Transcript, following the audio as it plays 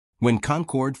When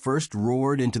Concorde first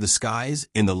roared into the skies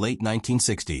in the late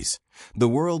 1960s, the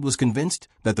world was convinced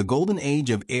that the golden age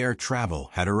of air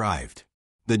travel had arrived.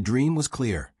 The dream was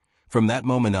clear. From that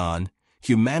moment on,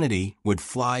 humanity would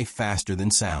fly faster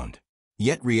than sound.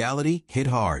 Yet reality hit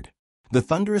hard. The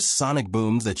thunderous sonic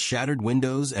booms that shattered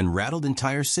windows and rattled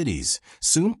entire cities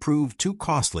soon proved too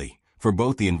costly for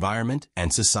both the environment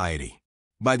and society.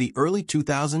 By the early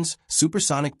 2000s,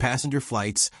 supersonic passenger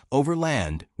flights over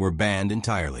land were banned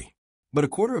entirely. But a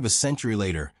quarter of a century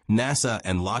later, NASA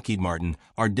and Lockheed Martin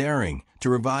are daring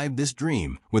to revive this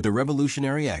dream with the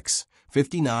revolutionary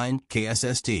X-59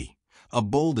 QueSST, a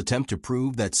bold attempt to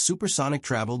prove that supersonic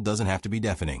travel doesn't have to be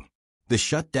deafening. The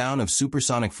shutdown of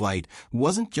supersonic flight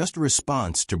wasn't just a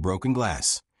response to broken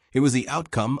glass. It was the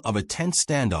outcome of a tense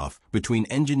standoff between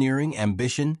engineering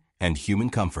ambition and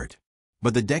human comfort.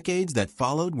 But the decades that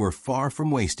followed were far from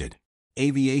wasted.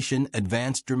 Aviation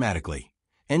advanced dramatically.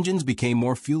 Engines became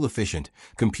more fuel-efficient,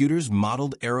 computers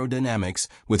modeled aerodynamics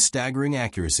with staggering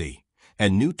accuracy,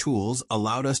 and new tools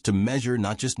allowed us to measure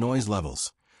not just noise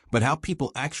levels, but how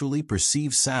people actually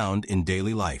perceive sound in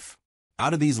daily life.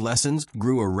 Out of these lessons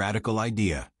grew a radical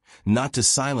idea, not to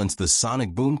silence the sonic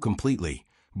boom completely,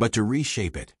 but to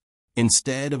reshape it.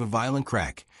 Instead of a violent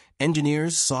crack,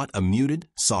 engineers sought a muted,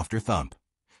 softer thump.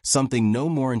 Something no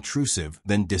more intrusive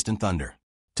than distant thunder.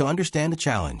 To understand the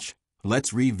challenge,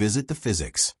 let's revisit the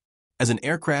physics. As an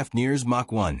aircraft nears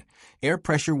Mach 1, air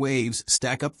pressure waves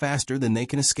stack up faster than they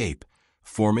can escape,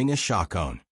 forming a shock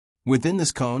cone. Within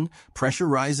this cone, pressure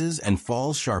rises and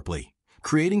falls sharply,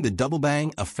 creating the double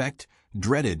bang effect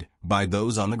dreaded by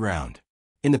those on the ground.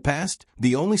 In the past,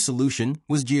 the only solution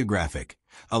was geographic.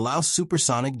 Allow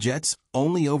supersonic jets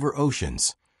only over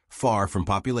oceans, far from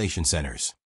population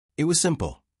centers. It was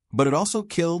simple. But it also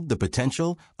killed the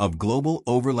potential of global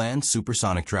overland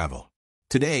supersonic travel.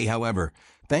 Today, however,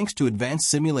 thanks to advanced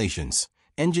simulations,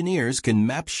 engineers can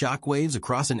map shockwaves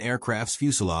across an aircraft's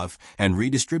fuselage and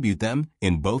redistribute them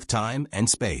in both time and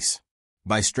space.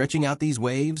 By stretching out these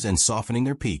waves and softening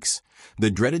their peaks,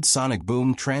 the dreaded sonic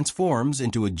boom transforms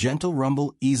into a gentle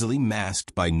rumble easily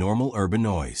masked by normal urban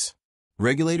noise.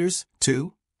 Regulators,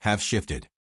 too, have shifted.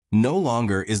 No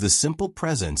longer is the simple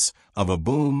presence of a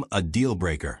boom a deal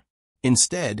breaker.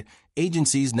 Instead,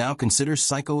 agencies now consider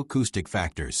psychoacoustic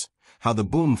factors, how the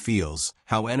boom feels,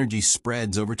 how energy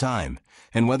spreads over time,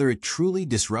 and whether it truly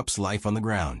disrupts life on the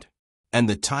ground. And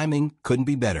the timing couldn't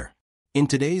be better. In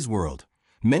today's world,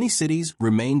 many cities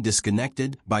remain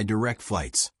disconnected by direct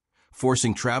flights,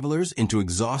 forcing travelers into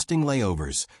exhausting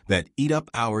layovers that eat up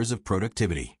hours of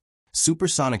productivity.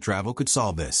 Supersonic travel could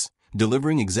solve this,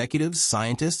 delivering executives,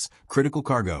 scientists, critical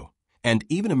cargo, and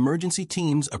even emergency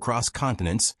teams across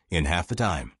continents in half the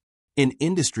time. In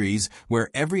industries where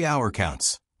every hour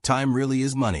counts, time really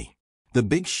is money. The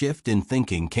big shift in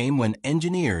thinking came when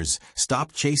engineers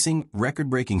stopped chasing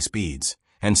record-breaking speeds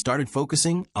and started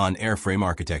focusing on airframe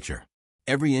architecture.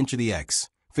 Every inch of the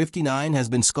X-59 has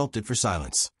been sculpted for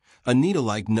silence. A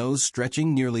needle-like nose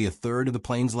stretching nearly a third of the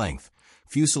plane's length,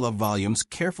 fuselage volumes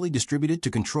carefully distributed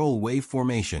to control wave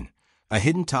formation, a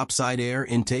hidden topside air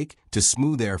intake to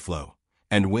smooth airflow,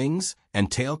 and wings and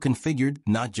tail configured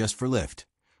not just for lift,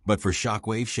 but for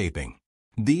shockwave shaping.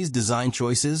 These design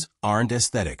choices aren't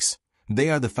aesthetics. They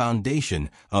are the foundation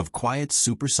of quiet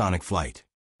supersonic flight.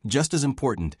 Just as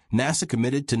important, NASA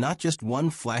committed to not just one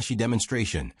flashy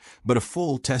demonstration, but a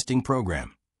full testing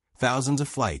program. Thousands of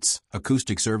flights,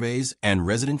 acoustic surveys, and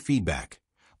resident feedback,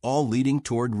 all leading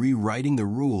toward rewriting the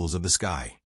rules of the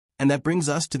sky. And that brings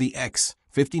us to the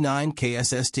X-59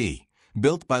 QueSST,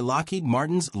 built by Lockheed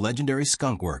Martin's legendary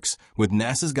Skunk Works with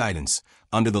NASA's guidance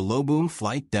under the Low-Boom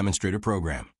Flight Demonstrator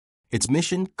Program. Its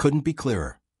mission couldn't be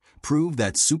clearer. Prove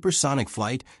that supersonic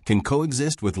flight can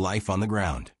coexist with life on the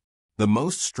ground. The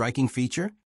most striking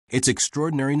feature? Its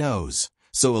extraordinary nose,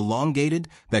 so elongated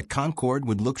that Concorde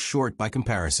would look short by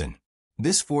comparison.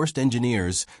 This forced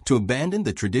engineers to abandon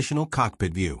the traditional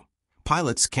cockpit view.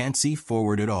 Pilots can't see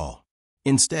forward at all.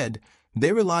 Instead,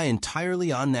 they rely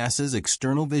entirely on NASA's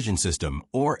External Vision System,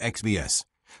 or XVS,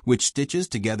 which stitches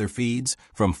together feeds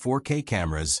from 4K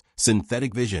cameras,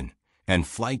 synthetic vision, and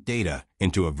flight data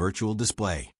into a virtual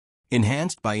display.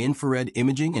 Enhanced by infrared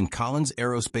imaging in Collins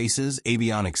Aerospace's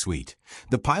avionics suite,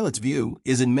 the pilot's view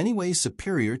is in many ways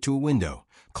superior to a window,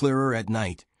 clearer at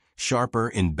night, sharper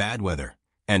in bad weather,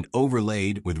 and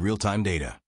overlaid with real-time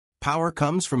data. Power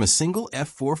comes from a single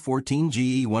F414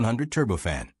 GE100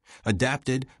 turbofan,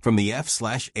 adapted from the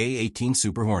F/A-18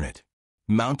 Super Hornet.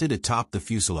 Mounted atop the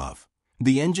fuselage,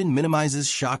 the engine minimizes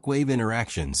shockwave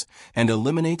interactions and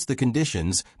eliminates the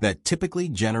conditions that typically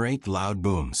generate loud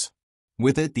booms.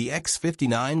 With it, the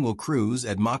X-59 will cruise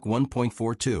at Mach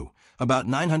 1.42, about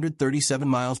 937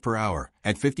 miles per hour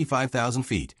at 55,000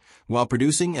 feet, while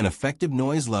producing an effective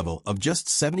noise level of just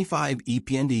 75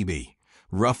 EPNDB,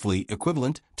 roughly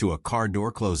equivalent to a car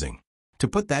door closing. To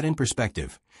put that in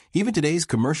perspective, even today's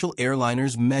commercial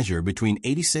airliners measure between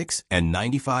 86 and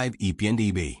 95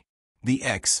 EPNDB. The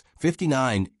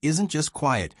X-59 isn't just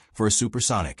quiet for a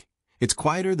supersonic. It's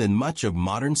quieter than much of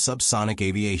modern subsonic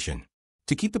aviation.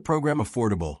 To keep the program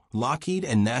affordable, Lockheed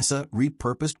and NASA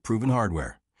repurposed proven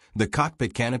hardware. The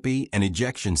cockpit canopy and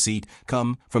ejection seat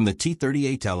come from the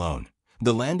T-38 Talon,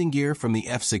 the landing gear from the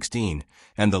F-16,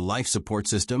 and the life support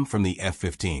system from the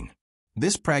F-15.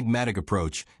 This pragmatic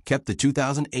approach kept the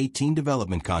 2018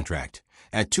 development contract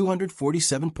at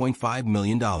 $247.5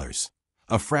 million,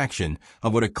 a fraction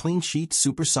of what a clean-sheet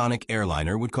supersonic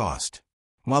airliner would cost.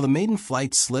 While the maiden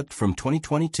flight slipped from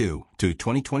 2022 to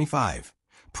 2025,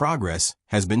 progress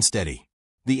has been steady.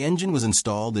 The engine was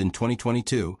installed in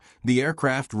 2022, the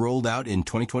aircraft rolled out in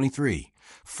 2023,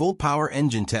 full-power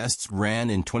engine tests ran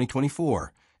in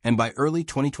 2024, and by early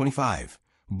 2025,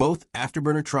 both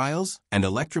afterburner trials and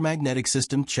electromagnetic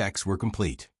system checks were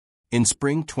complete. In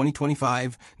spring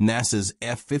 2025, NASA's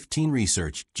F-15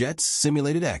 research jets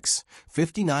simulated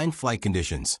X-59 flight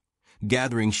conditions,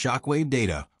 gathering shockwave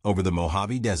data over the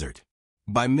Mojave Desert.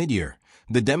 By mid-year,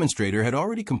 the demonstrator had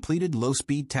already completed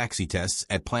low-speed taxi tests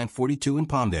at Plant 42 in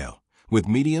Palmdale, with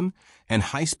medium and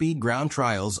high-speed ground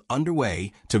trials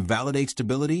underway to validate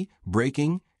stability,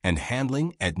 braking, and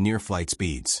handling at near-flight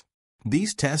speeds.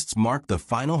 These tests mark the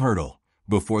final hurdle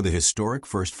before the historic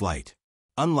first flight.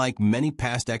 Unlike many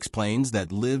past X-planes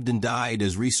that lived and died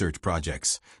as research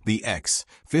projects, the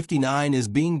X-59 is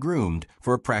being groomed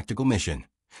for a practical mission,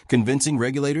 convincing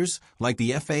regulators like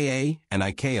the FAA and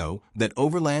ICAO that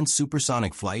overland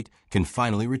supersonic flight can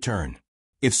finally return.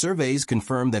 If surveys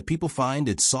confirm that people find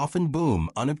its softened boom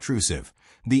unobtrusive,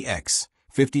 the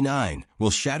X-59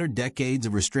 will shatter decades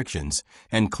of restrictions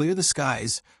and clear the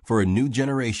skies for a new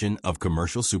generation of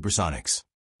commercial supersonics.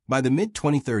 By the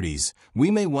mid-2030s,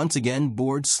 we may once again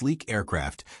board sleek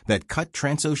aircraft that cut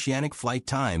transoceanic flight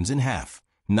times in half,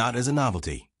 not as a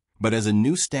novelty, but as a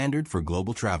new standard for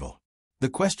global travel. The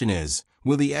question is,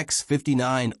 will the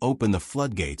X-59 open the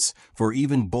floodgates for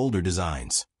even bolder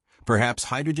designs? Perhaps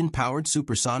hydrogen-powered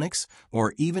supersonics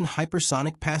or even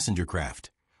hypersonic passenger craft?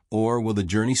 Or will the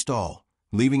journey stall,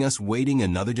 leaving us waiting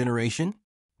another generation?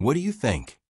 What do you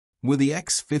think? Will the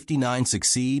X-59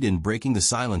 succeed in breaking the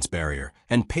silence barrier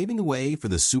and paving the way for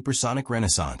the supersonic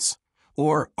renaissance?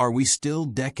 Or are we still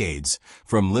decades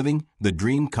from living the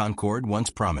dream Concorde once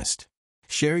promised?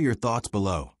 Share your thoughts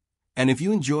below. And if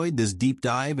you enjoyed this deep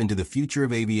dive into the future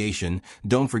of aviation,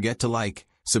 don't forget to like,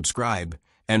 subscribe,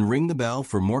 and ring the bell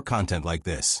for more content like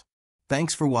this.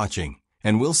 Thanks for watching,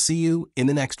 and we'll see you in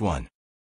the next one.